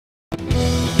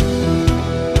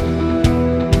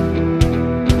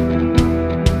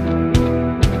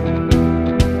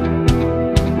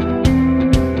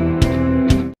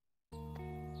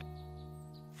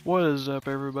What is up,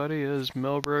 everybody? It is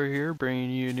Melbro here, bringing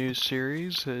you a new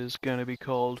series. It's going to be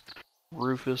called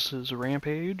Rufus's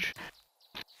Rampage.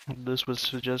 This was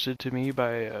suggested to me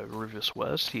by Rufus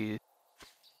West.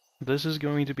 This is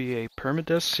going to be a Perma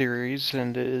Death series,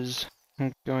 and it is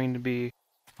going to be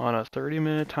on a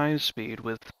 30-minute time speed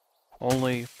with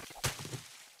only...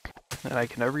 And I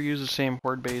can never use the same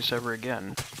hoard base ever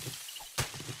again.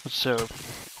 So,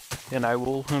 and I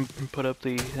will put up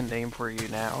the name for you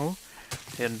now.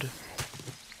 And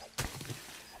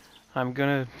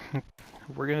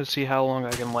we're gonna see how long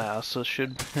I can last. This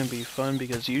should be fun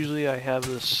because usually I have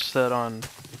this set on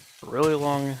a really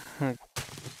long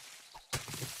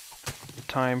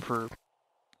time for,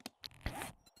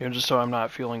 just so I'm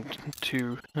not feeling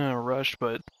too rushed,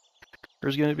 but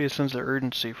there's gonna be a sense of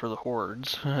urgency for the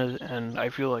hordes, and I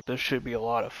feel like this should be a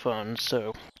lot of fun.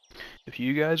 So if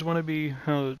you guys want to be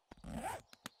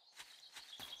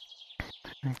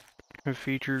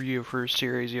feature for a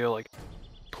series,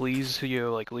 please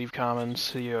leave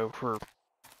comments for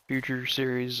future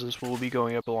series. This will be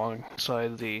going up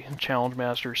alongside the Challenge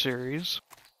Master series,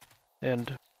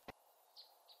 and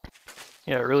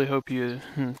yeah, I really hope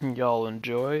y'all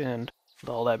enjoy. And with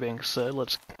all that being said,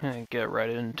 let's get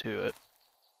right into it.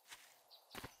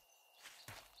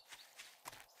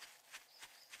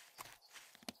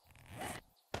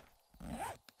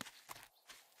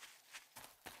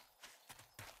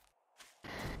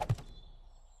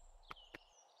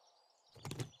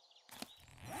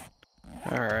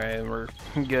 Alright, we're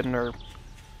getting our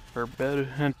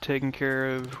bed taken care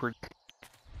of.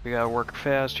 We gotta work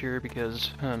fast here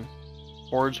because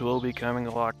hordes will be coming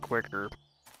a lot quicker.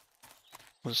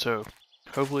 So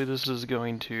hopefully this is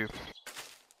going to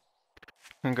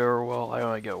go well. I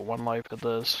only get one life at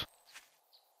this,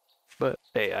 but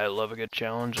hey, I love a good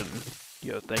challenge, and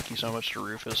thank you so much to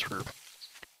Rufus for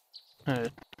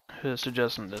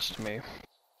suggesting this to me.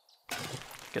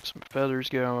 Get some feathers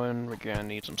going, we're gonna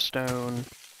need some stone,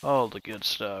 all the good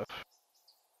stuff.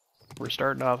 We're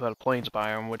starting off at a plains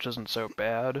biome, which isn't so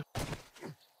bad.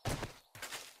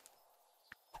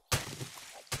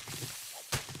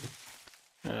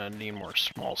 Need more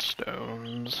small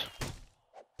stones.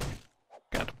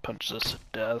 Got to punch this to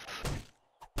death.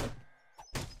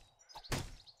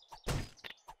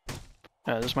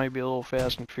 This might be a little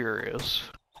fast and furious.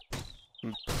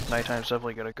 Nighttime's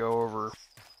definitely gonna go over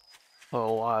a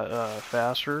lot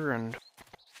faster, and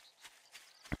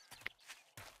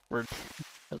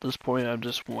at this point I'm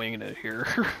just winging it here.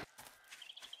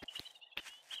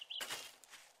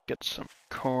 Get some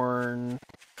corn,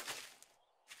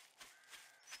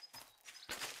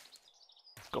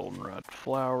 goldenrod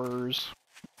flowers.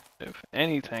 If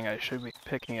anything, I should be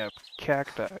picking up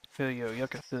cacti,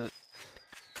 the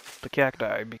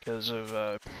cacti, because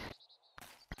of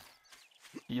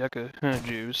yucca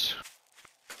juice.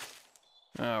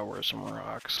 Where's some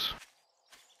rocks?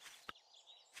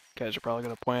 Guys are probably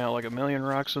gonna point out like a million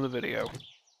rocks in the video,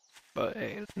 but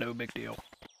hey, no big deal.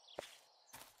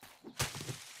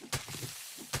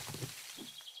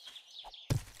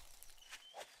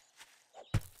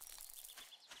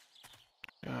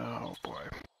 Oh boy.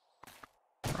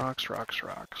 Rocks, rocks,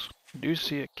 rocks. I do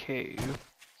see a cave.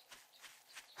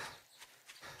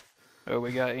 Oh,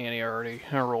 we got Annie already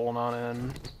rolling on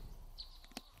in.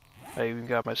 I even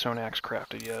got my stone axe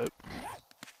crafted yet.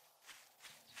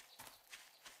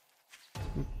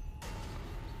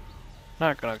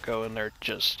 Not gonna go in there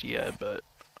just yet, but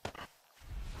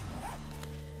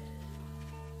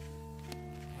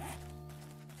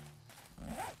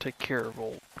take care of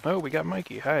old. Oh, we got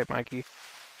Mikey. Hi, Mikey.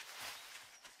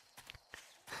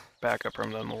 Back up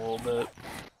from them a little bit.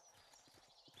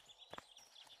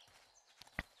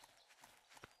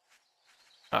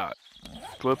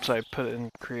 Whoops, I put it in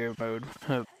creative mode.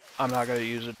 I'm not gonna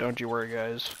use it, don't you worry,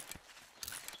 guys.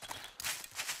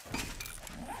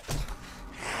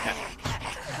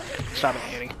 Stop it,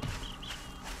 Annie.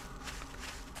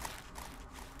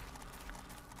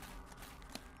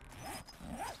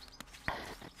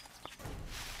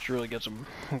 Should really get some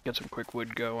quick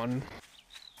wood going.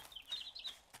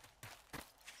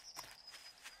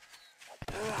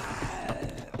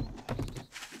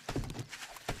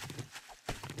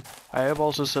 I have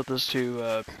also set this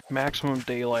to maximum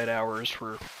daylight hours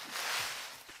for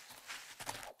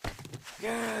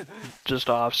just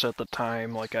to offset the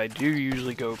time. Like, I do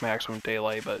usually go maximum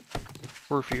daylight, but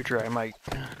for future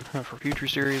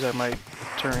series I might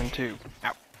turn to...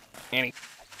 Ow! Annie.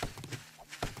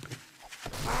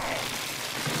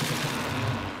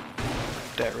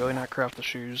 Did I really not craft the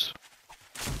shoes?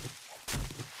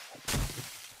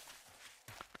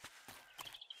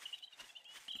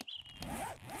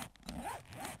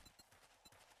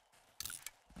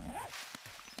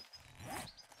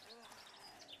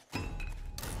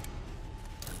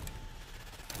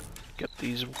 get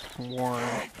these worn.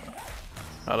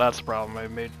 Oh, that's the problem. I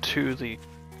made two of the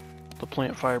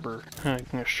plant fiber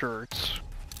shirts.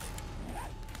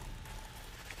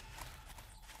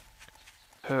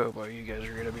 Oh boy, you guys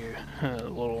are gonna be a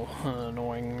little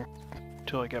annoying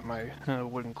until I get my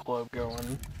wooden club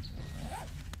going.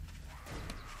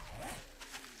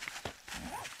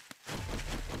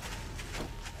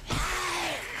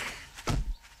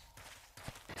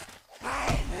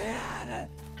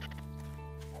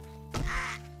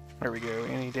 There we go,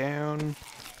 Annie down.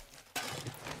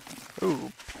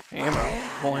 Ooh, ammo.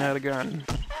 Only had a gun.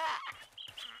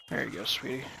 There you go,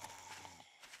 sweetie.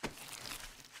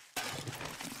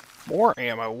 More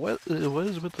ammo. What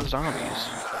is with the zombies?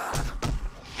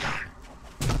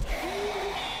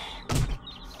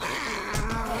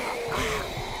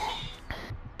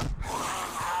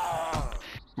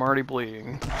 I'm already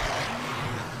bleeding.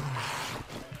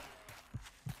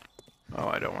 Oh,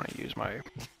 I don't want to use my...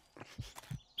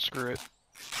 Screw it.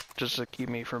 Just to keep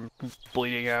me from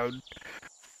bleeding out.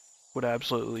 Would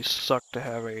absolutely suck to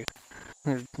have a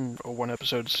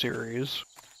one-episode series.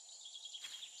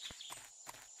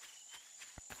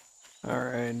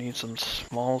 Alright, I need some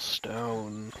small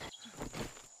stone.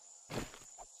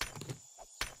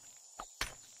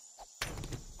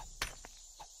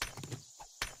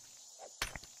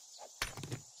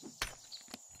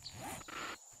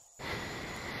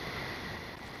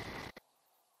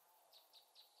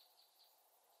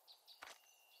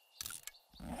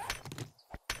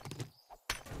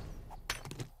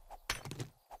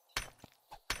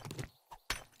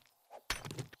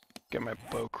 Get my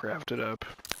bow crafted up.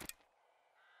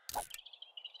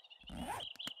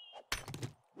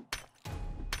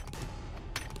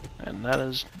 And that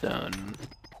is done.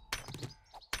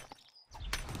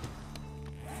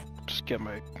 Just get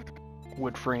my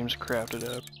wood frames crafted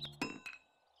up.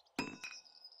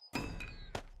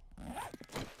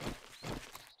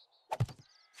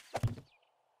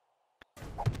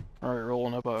 Alright,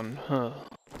 rolling up on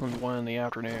 1 in the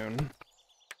afternoon.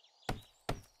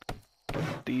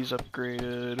 Get these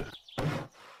upgraded.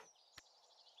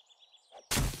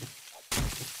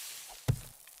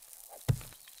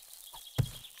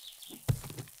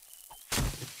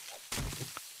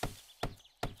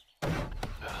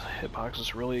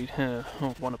 Hitboxes really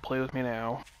want to play with me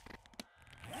now.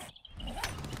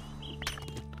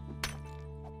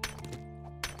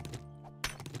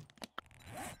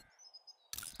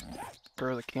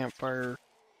 Throw the campfire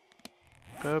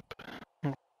up.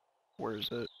 Where is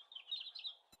it?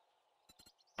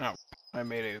 Oh, I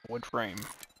made a wood frame.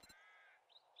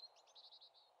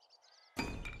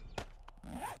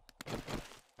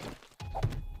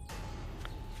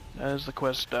 That is the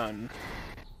quest done.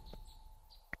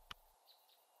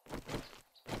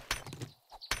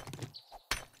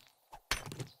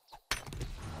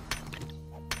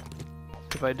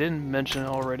 If I didn't mention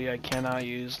already, I cannot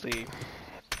use the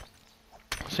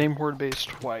same horde base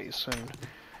twice, and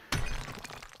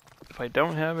if I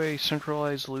don't have a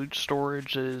centralized loot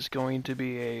storage, it is going to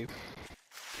be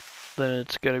then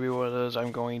it's going to be one of those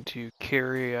I'm going to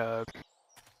carry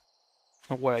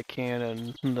what I can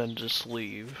and then just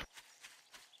leave.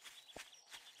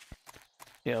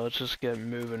 Yeah, let's just get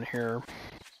moving here.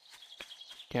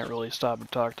 Can't really stop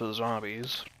and talk to the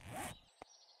zombies.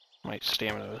 My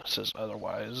stamina says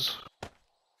otherwise.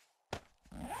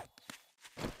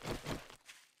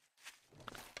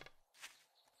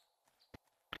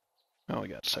 Oh, we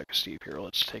got Second Steve here.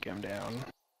 Let's take him down.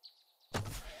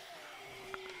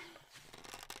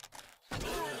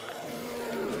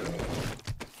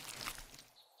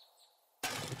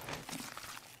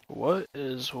 What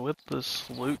is with this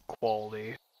loot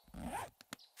quality?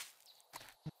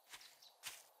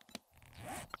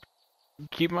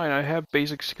 Keep in mind, I have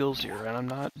basic skills here, and I'm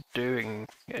not doing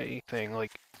anything.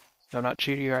 Like, I'm not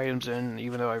cheating items in,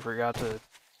 even though I forgot to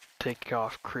take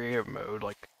off creative mode.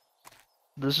 Like,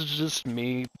 this is just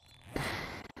me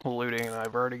looting, and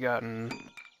I've already gotten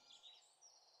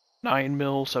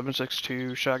 9mm,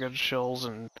 7.62 shotgun shells,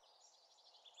 and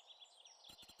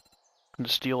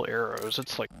steel arrows.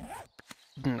 It's like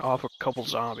off a couple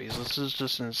zombies. This is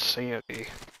just insanity.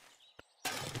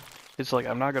 It's like,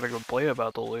 I'm not gonna complain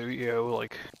about the loot, you know,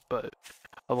 like, but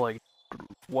I'm like,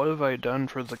 what have I done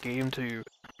for the game to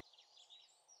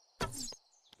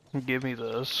give me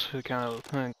this kind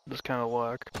of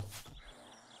luck?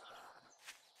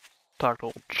 Talk to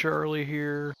old Charlie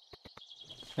here.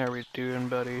 How we doing,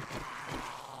 buddy?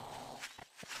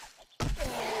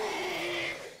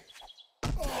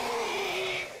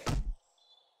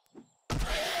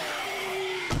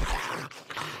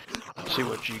 See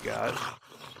what you got.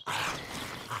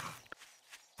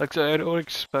 Like I said, I don't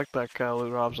expect that kind of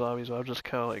loot off zombies, but I'm just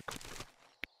kind of like,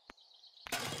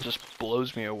 just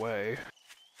blows me away.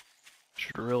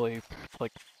 Should really,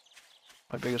 like,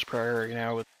 my biggest priority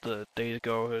now with the days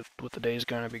going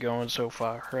to be going so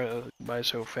far by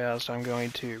so fast, I'm going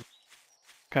to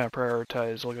kind of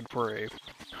prioritize looking for a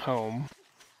home.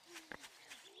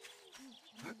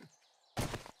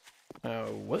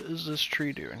 What is this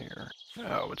tree doing here?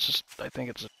 Oh, it's just, I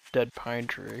think it's a dead pine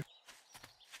tree.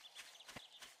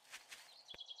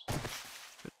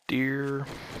 Deer.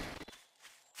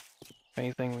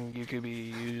 Anything you could be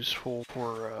useful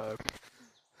for,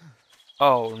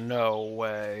 Oh, no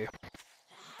way.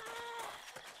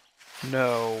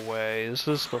 No way. Is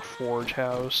this the forge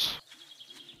house?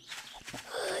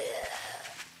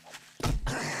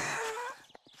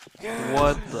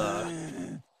 What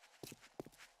the?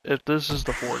 If this is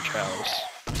the forge house,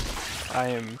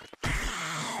 I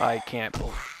can't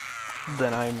believe,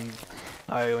 then I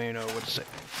don't even know what to say.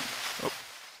 Oh,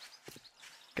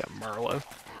 got Marlo.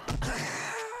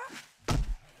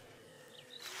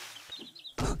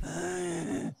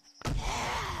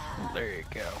 There you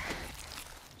go.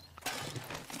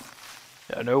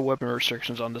 Yeah, no weapon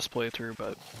restrictions on this playthrough,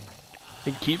 but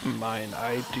keep in mind,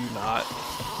 I do not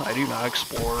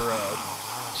explore,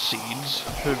 seeds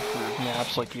for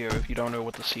maps like, if you don't know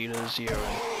what the seed is,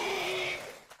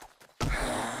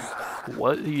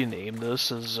 what you name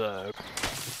this is, what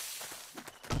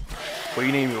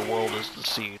you name your world is the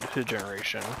seed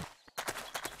generation.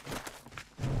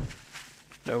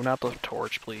 No, not the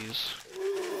torch, please.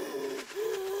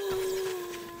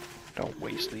 Don't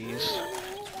waste these.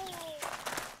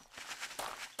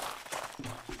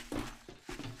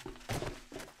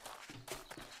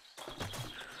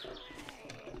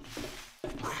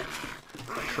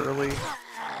 Surely.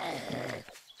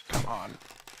 Come on.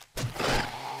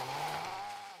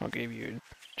 I'll give you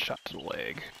a shot to the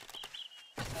leg.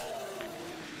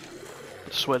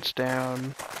 The sweat's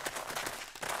down.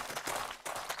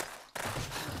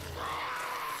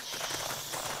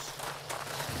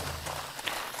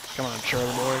 Come on,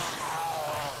 Charlie boy.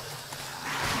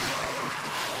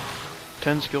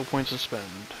 10 skill points to spend.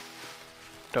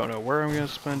 Don't know where I'm gonna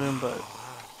spend them, but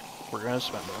we're gonna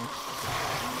spend them.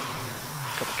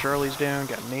 Couple Charlies down,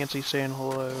 got Nancy saying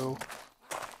hello.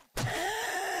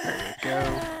 There you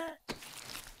go.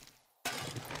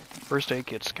 First aid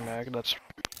kit schematic, that's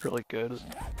really good.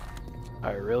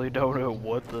 I really don't know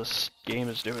what this game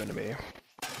is doing to me.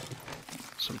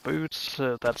 Some boots,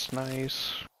 that's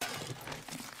nice.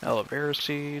 Aloe vera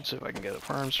seeds, if I can get a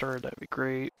farm started, that'd be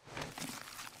great.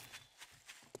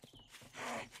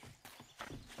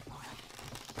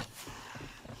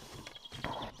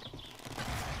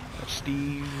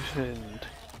 Steve and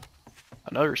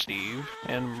another Steve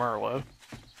and Marla.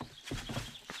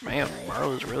 Man,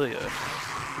 Marla's really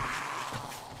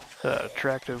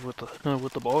attractive with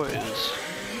the boys.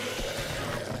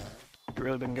 You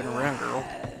really been getting around, girl.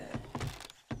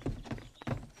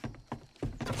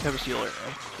 Have a steel arrow.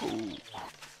 Ooh.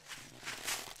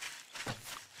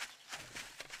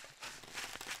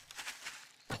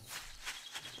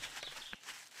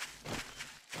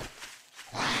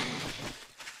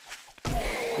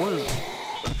 What is...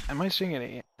 Am I seeing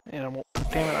any animal?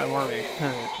 Damn it, I'm already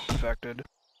infected.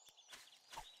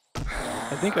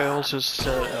 I think I also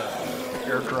set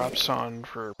airdrops on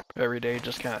for every day,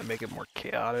 just kind of make it more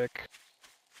chaotic.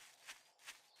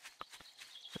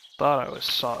 Thought I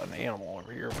saw an animal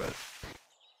over here, but...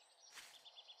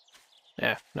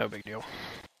 yeah, no big deal.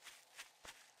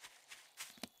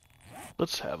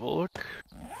 Let's have a look.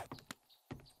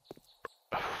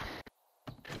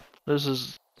 This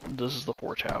is the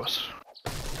forge house.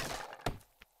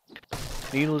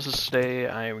 Needless to say,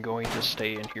 I am going to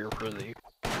stay in here for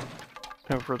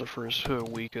the first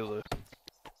week of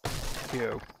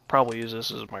the, probably use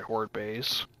this as my hoard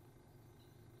base.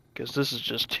 Because this is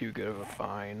just too good of a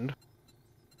find.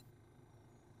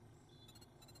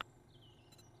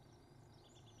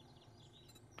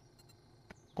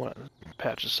 I want to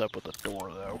patch this up with a door,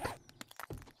 though.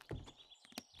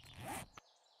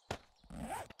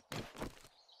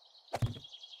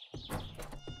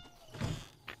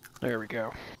 There we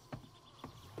go.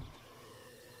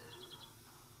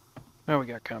 Now we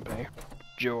got company.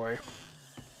 Joy.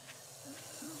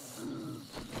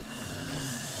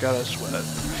 Gotta sweat.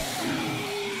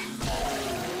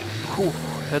 Whew,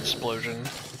 head explosion.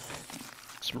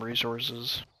 Some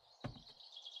resources.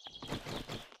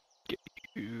 Get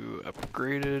you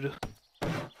upgraded.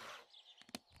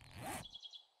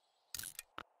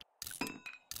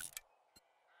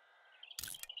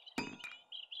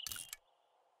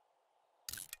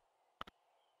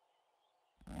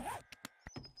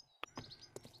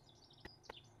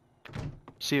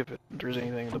 see if there's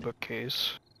anything in the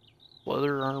bookcase.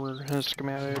 Leather armor and a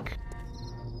schematic.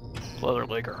 Leather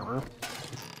leg armor.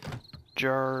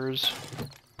 Jars.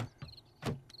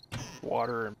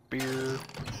 Water and beer.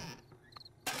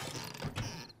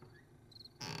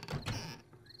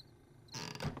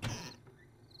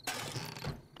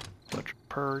 Bunch of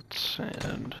parts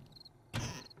and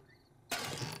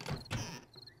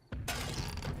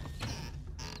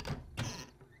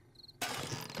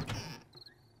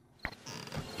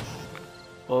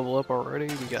level up already.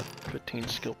 We got 15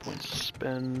 skill points to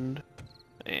spend,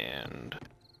 and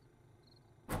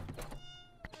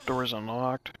doors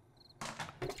unlocked.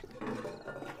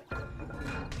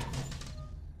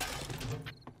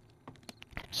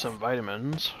 Some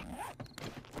vitamins.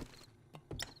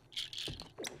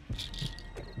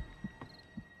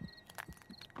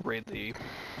 Raid the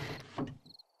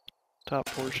top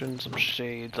portion, some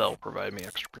shades that'll provide me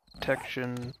extra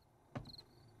protection.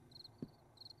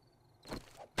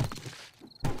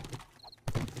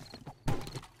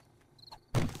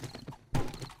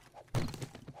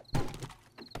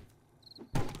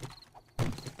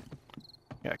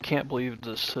 Yeah, I can't believe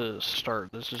this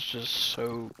start. This is just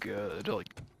so good.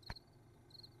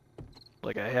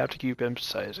 Like I have to keep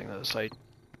emphasizing this.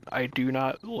 I do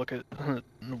not look at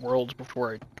worlds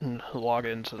before I log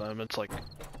into them. It's like,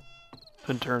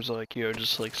 in terms of like, you know,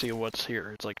 just like seeing what's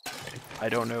here. It's like, I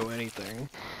don't know anything.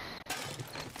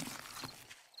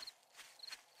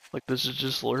 Like this is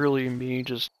just literally me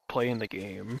just playing the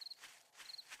game.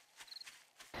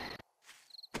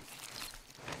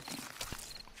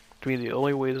 To me, the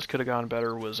only way this could have gone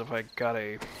better was if I got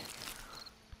a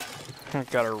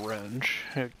wrench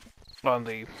on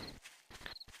the,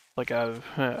 like out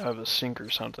of a sink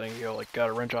or something, you know, like got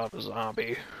a wrench off a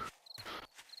zombie.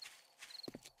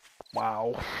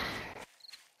 Wow.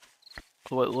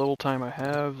 What little time I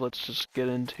have, let's just get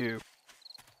into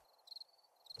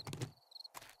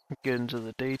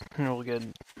the date, and we'll get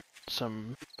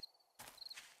some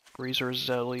resources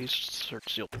at least. Start to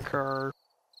steal the car.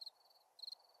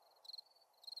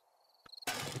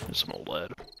 And some old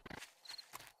lead.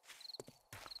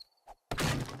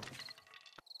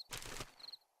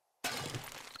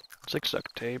 6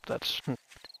 duct tape, that's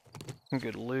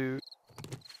good loot.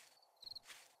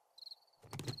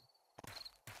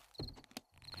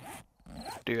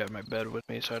 Do have my bed with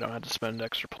me so I don't have to spend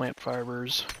extra plant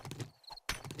fibers.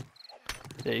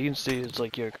 Yeah, you can see it's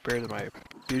like, you know, compared to my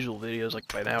usual videos,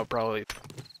 like by now it'd probably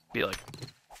be like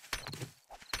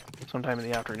sometime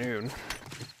in the afternoon.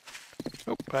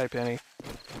 Oh, bye Penny.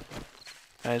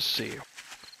 Nice to see you.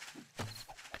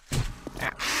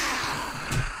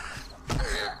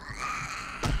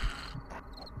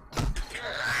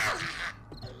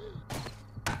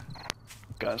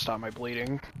 Gotta stop my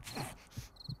bleeding.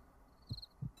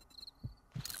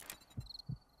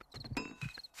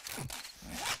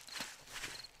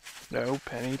 No,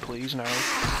 Penny, please, no.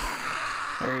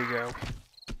 There you go.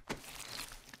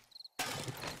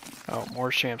 Oh,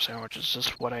 more sham sandwiches,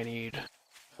 just what I need.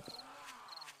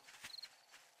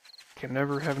 Can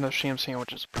never have enough sham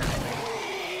sandwiches, apparently.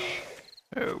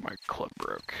 Oh, my club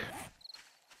broke.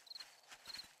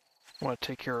 I want to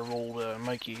take care of old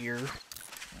Mikey here.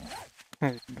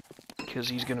 Because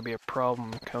he's going to be a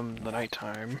problem come the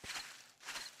nighttime.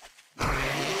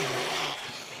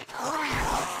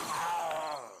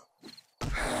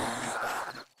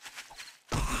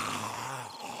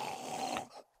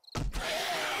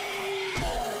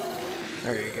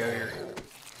 There you go,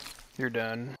 you're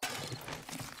done.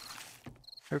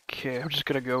 Okay, I'm just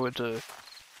gonna go into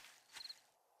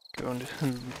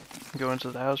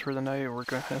the house for the night, and we're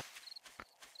gonna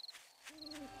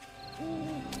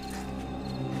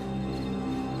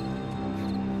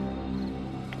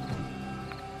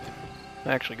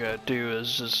actually gonna do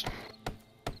is just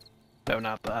no,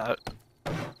 not that.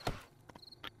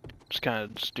 Just kind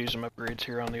of do some upgrades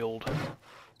here on the old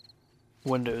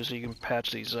windows so you can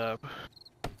patch these up.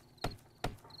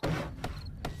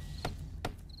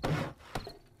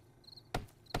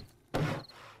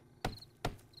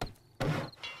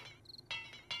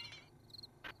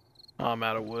 I'm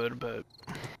out of wood, but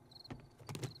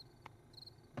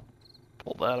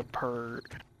pull that apart.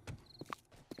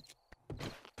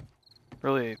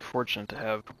 Really fortunate to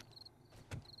have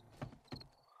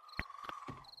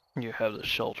you have the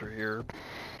shelter here.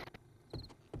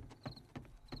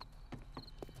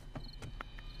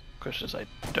 Question is, I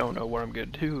don't know what I'm gonna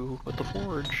do with the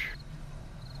forge.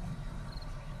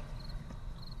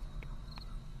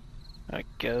 I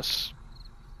guess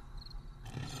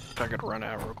I could run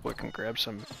out real quick and grab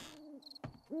some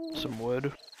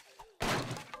wood.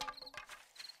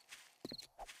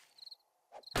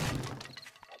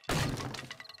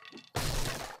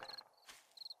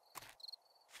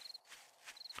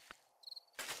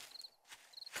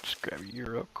 you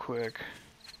real quick.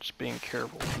 Just being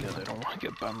careful because I don't want to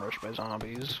get bum rushed by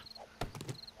zombies.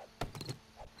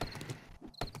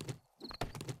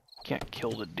 Can't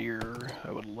kill the deer.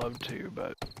 I would love to,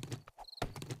 but...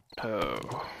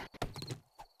 Oh.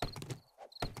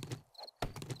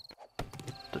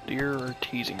 The deer are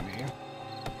teasing me.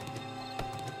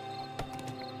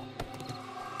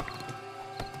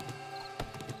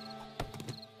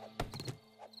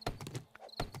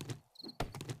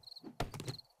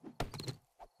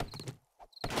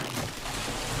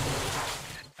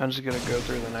 I'm just gonna go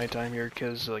through the nighttime here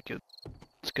because like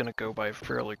it's gonna go by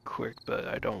fairly quick, but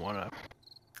I don't want to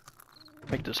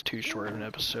make this too short of an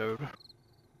episode.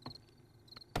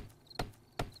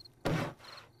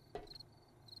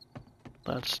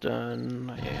 That's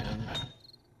done, and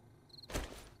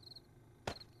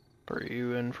are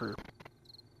you in for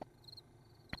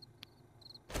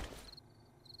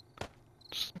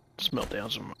smelt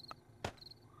down some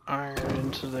iron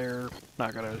into there?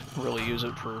 Not gonna really use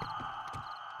it for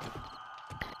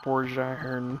forged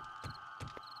iron.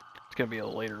 It's gonna be a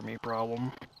later me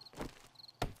problem.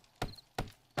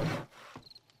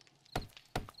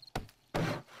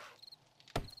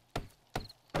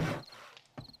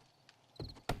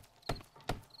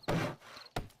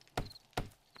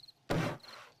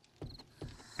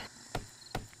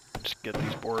 Just get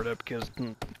these boarded up because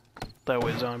that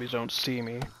way zombies don't see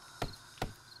me.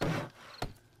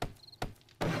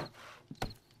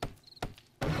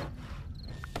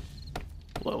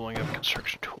 Leveling up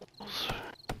construction tools.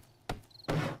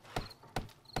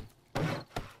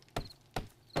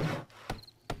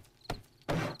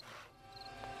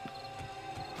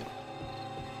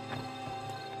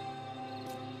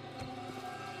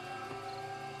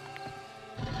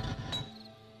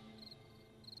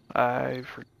 I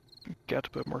forgot to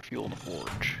put more fuel in the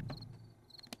forge.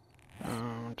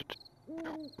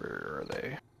 Where are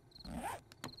they?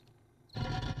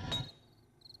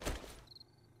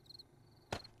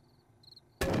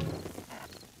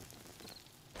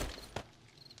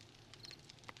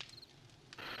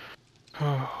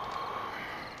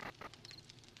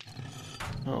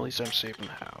 Well, at least I'm safe in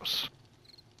the house.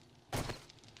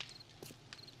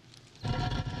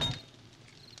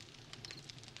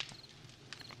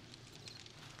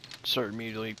 Start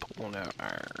immediately pulling out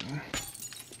iron.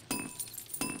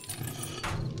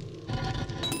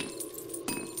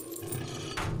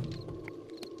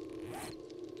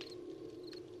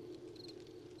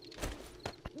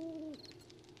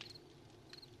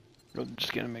 I'm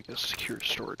just gonna make a secure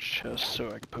storage chest so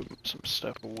I can put some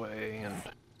stuff away and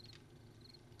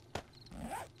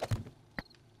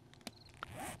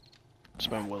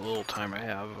spend what little time I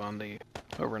have on the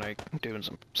overnight doing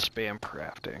some spam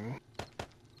crafting.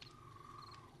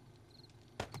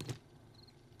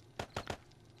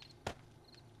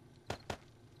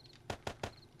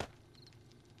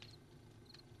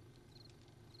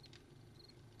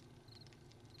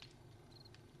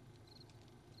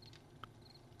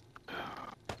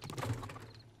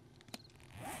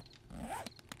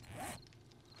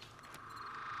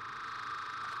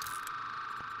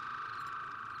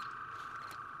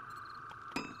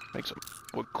 Make some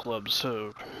wood clubs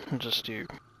so just to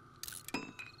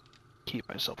keep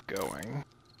myself going.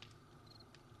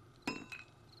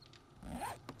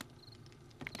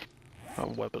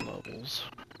 Weapon levels.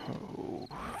 Oh.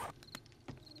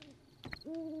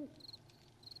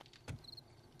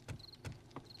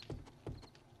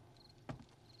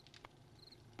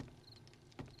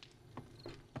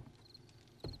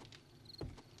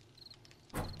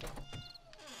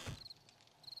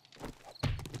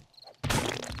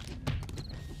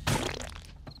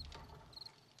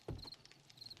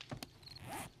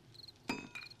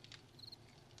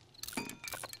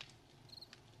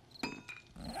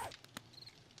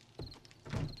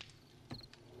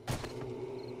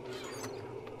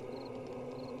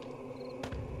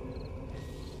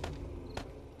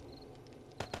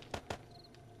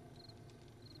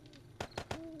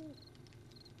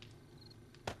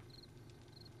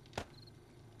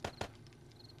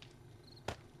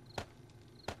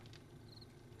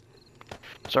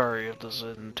 Sorry if this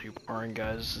isn't too boring,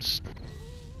 guys. It's...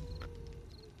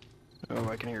 Oh,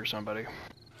 I can hear somebody.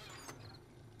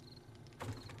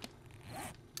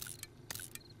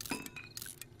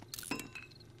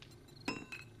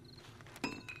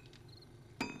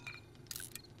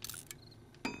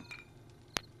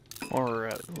 Or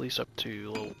at least up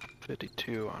to level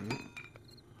 52 on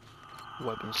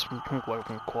weapons,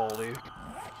 weapon quality.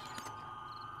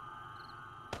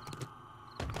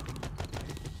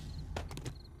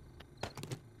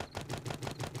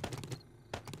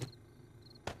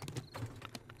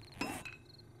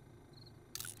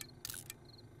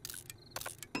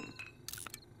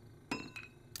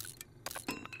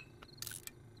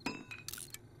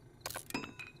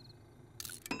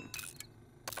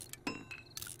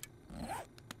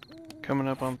 coming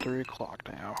up on 3 o'clock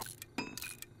now.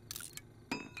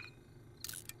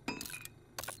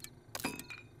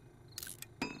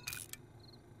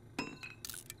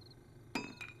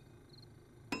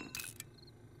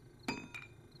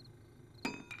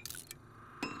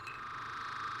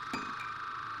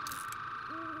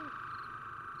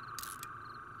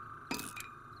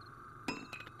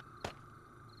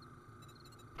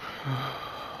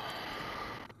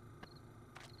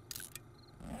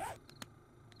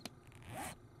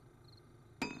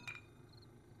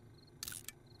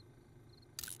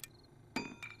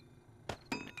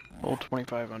 Level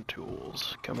 25 on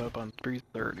tools, coming up on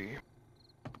 3:30.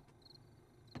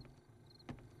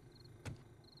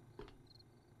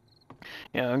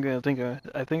 Yeah, I think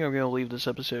I'm gonna leave this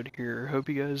episode here. Hope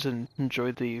you guys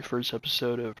enjoyed the first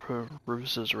episode of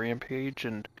Rufus's Rampage,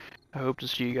 and I hope to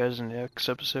see you guys in the next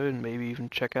episode, and maybe even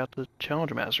check out the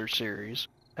Challenge Master series.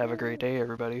 Have a great day,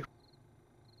 everybody.